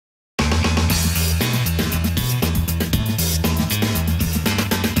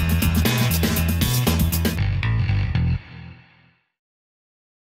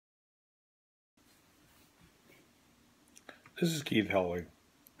This is Keith Helwig.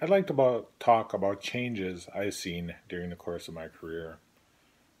 I'd like to talk about changes I've seen during the course of my career.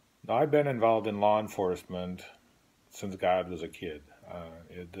 Now, I've been involved in law enforcement since God was a kid.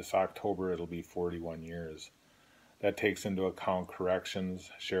 This October, it'll be 41 years. That takes into account corrections,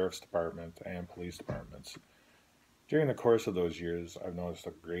 sheriff's department, and police departments. During the course of those years, I've noticed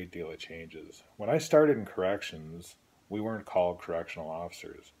a great deal of changes. When I started in corrections, we weren't called correctional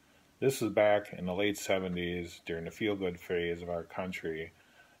officers. This was back in the late 70s during the feel good phase of our country,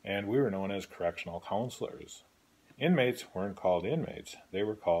 and we were known as correctional counselors. Inmates weren't called inmates, they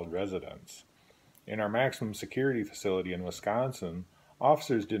were called residents. In our maximum security facility in Wisconsin,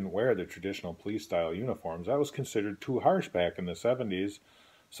 officers didn't wear the traditional police style uniforms. That was considered too harsh back in the 70s,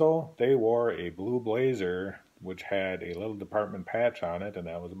 so they wore a blue blazer which had a little department patch on it, and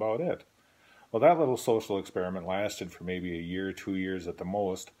that was about it. Well, that little social experiment lasted for maybe a year, 2 years at the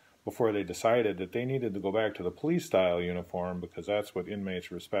most, before they decided that they needed to go back to the police style uniform because that's what inmates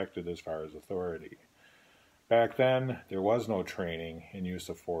respected as far as authority. Back then, there was no training in use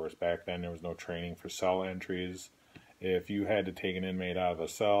of force. Back then, there was no training for cell entries. If you had to take an inmate out of a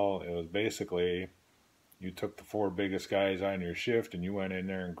cell, it was basically you took the four biggest guys on your shift and you went in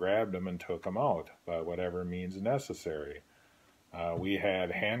there and grabbed them and took them out by whatever means necessary. We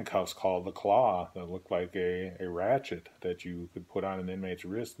had handcuffs called the claw that looked like a ratchet that you could put on an inmate's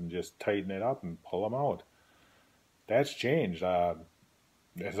wrist and just tighten it up and pull them out. That's changed.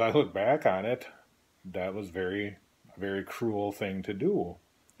 As I look back on it, that was a very cruel thing to do.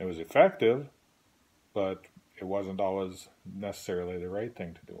 It was effective, but it wasn't always necessarily the right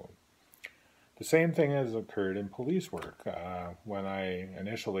thing to do. The same thing has occurred in police work. When I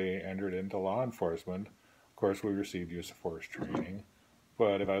initially entered into law enforcement, of course, we received use of force training.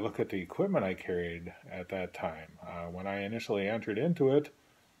 But if I look at the equipment I carried at that time, when I initially entered into it,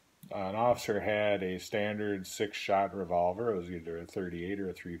 an officer had a standard six-shot revolver. It was either a 38 or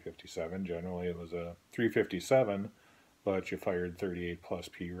a 357. Generally, it was a 357, but you fired 38 plus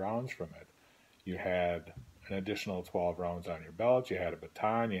P rounds from it. You had an additional 12 rounds on your belt. You had a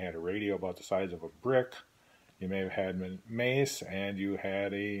baton. You had a radio about the size of a brick. You may have had mace, and you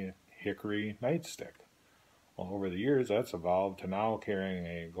had a hickory nightstick. Well, over the years, that's evolved to now carrying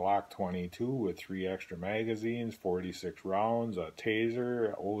a Glock 22 with 3 extra magazines, 46 rounds, a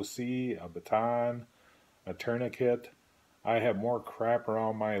taser, OC, a baton, a tourniquet. I have more crap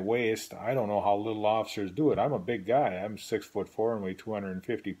around my waist. I don't know how little officers do it. I'm a big guy. I'm 6'4" and weigh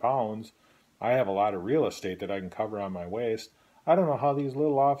 250 pounds. I have a lot of real estate that I can cover on my waist. I don't know how these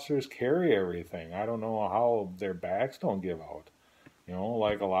little officers carry everything. I don't know how their backs don't give out.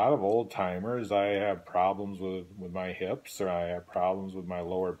 Like a lot of old timers, I have problems with my hips, or I have problems with my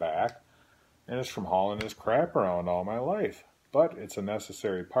lower back, and it's from hauling this crap around all my life. But it's a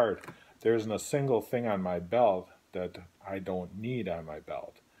necessary part. There isn't a single thing on my belt that I don't need on my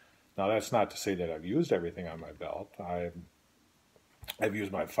belt. Now, that's not to say that I've used everything on my belt. I've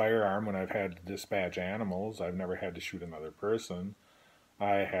used my firearm when I've had to dispatch animals. I've never had to shoot another person.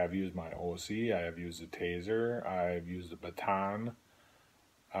 I have used my OC. I have used a taser. I've used a baton.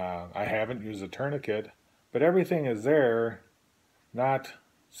 I haven't used a tourniquet, but everything is there not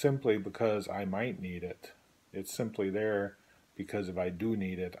simply because I might need it. It's simply there because if I do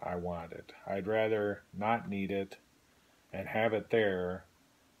need it, I want it. I'd rather not need it and have it there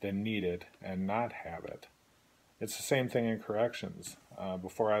than need it and not have it. It's the same thing in corrections.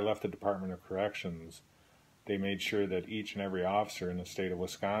 Before I left the Department of Corrections, they made sure that each and every officer in the state of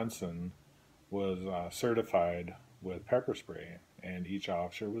Wisconsin was certified with pepper spray, and each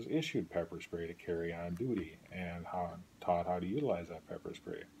officer was issued pepper spray to carry on duty and taught how to utilize that pepper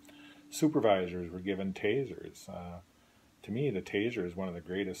spray. Supervisors were given tasers. To me, the taser is one of the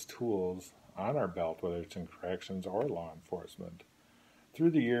greatest tools on our belt, whether it's in corrections or law enforcement. Through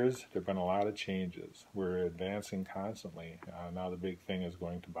the years, there have been a lot of changes. We're advancing constantly. Now the big thing is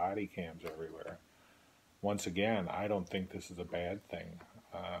going to body cams everywhere. Once again, I don't think this is a bad thing.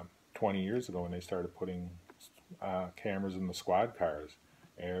 20 years ago when they started putting cameras in the squad cars,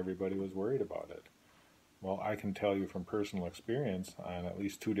 everybody was worried about it. Well, I can tell you from personal experience, on at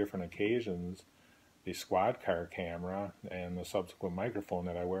least 2 different occasions, the squad car camera and the subsequent microphone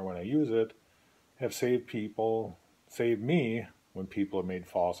that I wear when I use it have saved me when people have made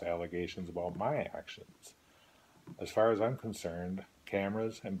false allegations about my actions. As far as I'm concerned,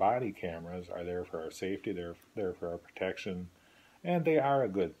 cameras and body cameras are there for our safety, they're there for our protection, and they are a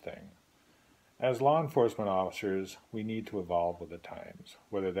good thing. As law enforcement officers, we need to evolve with the times,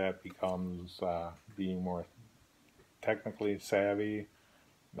 whether that becomes being more technically savvy,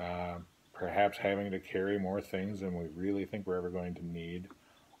 perhaps having to carry more things than we really think we're ever going to need,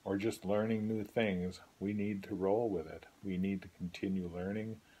 or just learning new things, we need to roll with it. We need to continue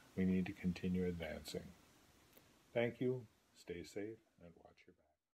learning. We need to continue advancing. Thank you. Stay safe and well.